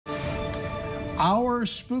Our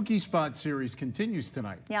Spooky Spot series continues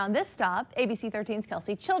tonight. Now on this stop, ABC 13's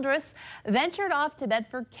Kelsey Childress ventured off to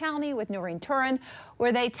Bedford County with Noreen Turin,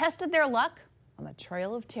 where they tested their luck on the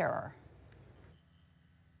Trail of Terror.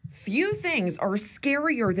 Few things are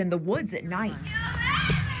scarier than the woods at night.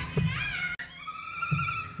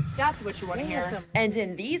 That's what you want to hear. And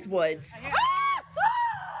in these woods,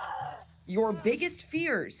 your biggest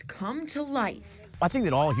fears come to life. I think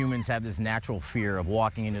that all humans have this natural fear of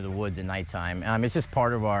walking into the woods at nighttime. It's just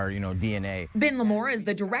part of our, DNA. Ben Lamora is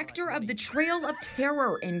the director of the Trail of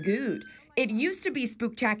Terror in Goode. It used to be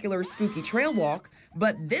Spooktacular's Spooky Trail Walk,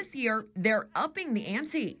 but this year they're upping the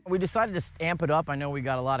ante. We decided to amp it up. I know we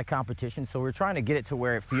got a lot of competition, so we're trying to get it to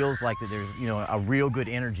where it feels like that there's, a real good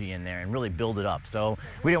energy in there and really build it up. So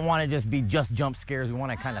we didn't want to just be jump scares. We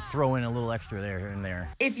want to kind of throw in a little extra there and there.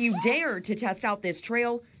 If you dare to test out this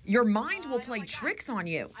trail, your mind will play tricks on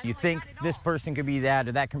you. You think this person could be that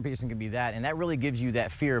or that person could be that, and that really gives you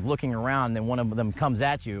that fear of looking around, and when one of them comes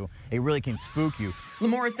at you, it really can spook you.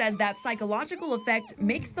 Lamora says that psychological effect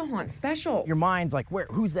makes the haunt special. Your mind's like,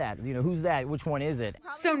 who's that? Who's that? Which one is it?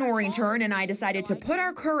 So Noreen Turin and I decided to put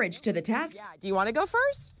our courage to the test. Do you want to go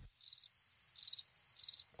first?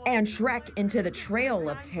 And trek into the Trail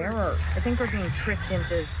of Terror. I think we're being tricked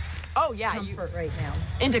into comfort right now.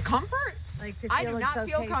 Into comfort? Like to feel I do not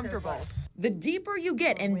feel comfortable. So the deeper you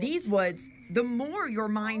get in these woods, the more your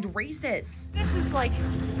mind races. This is like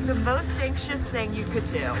the most anxious thing you could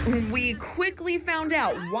do. We quickly found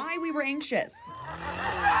out why we were anxious.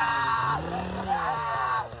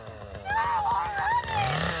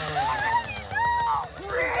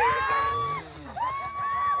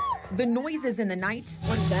 The noises in the night.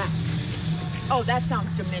 What is that? Oh, that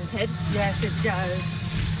sounds demented. yes, it does.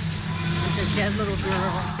 It's a dead little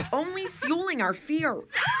girl. Only fueling our fear.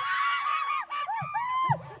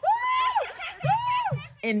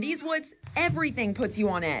 In these woods, everything puts you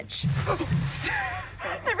on edge.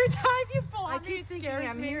 Every time you pull on me, it scares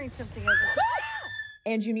I'm me. hearing something.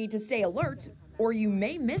 And you need to stay alert, or you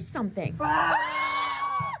may miss something. Oh my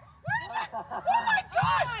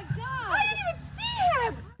gosh! I didn't even see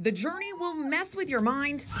him! The journey will mess with your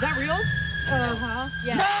mind. Is that real?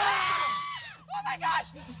 Yeah. Oh my gosh!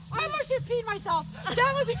 I almost just peed myself.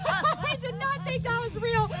 That was, I did not think that was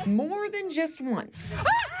real. More than just once.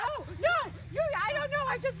 Oh, no! I don't know.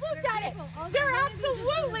 I just looked at it. They're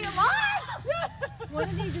absolutely alive! One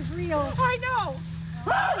of these is real. I know.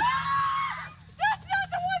 That's not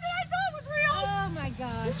the one that I thought was real. Oh my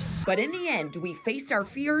gosh. But in the end, we faced our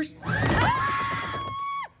fears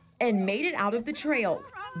and made it out of the trail.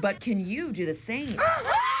 But can you do the same?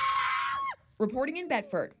 Reporting in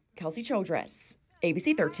Bedford, Kelsey Childress,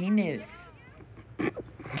 ABC 13 News.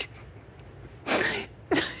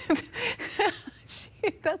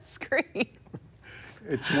 That's great.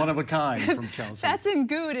 It's one of a kind from Chelsea. That's in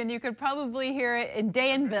Goode, and you could probably hear it in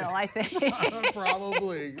Danville, I think.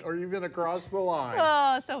 Probably, or even across the line.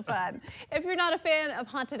 Oh, so fun. If you're not a fan of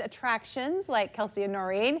haunted attractions like Kelsey and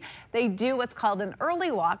Noreen, they do what's called an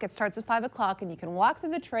early walk. It starts at 5 o'clock, and you can walk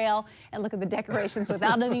through the trail and look at the decorations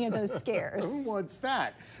without any of those scares. What's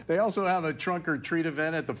that? They also have a trunk or treat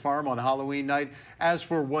event at the farm on Halloween night. As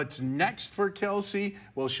for what's next for Kelsey,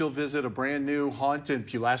 well, she'll visit a brand new haunt in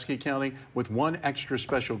Pulaski County with one extra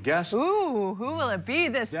special guest. Ooh, who will it be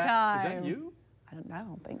this time? Is that you? I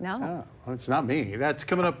don't think, no. Oh, well, it's not me. That's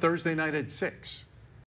coming up Thursday night at 6.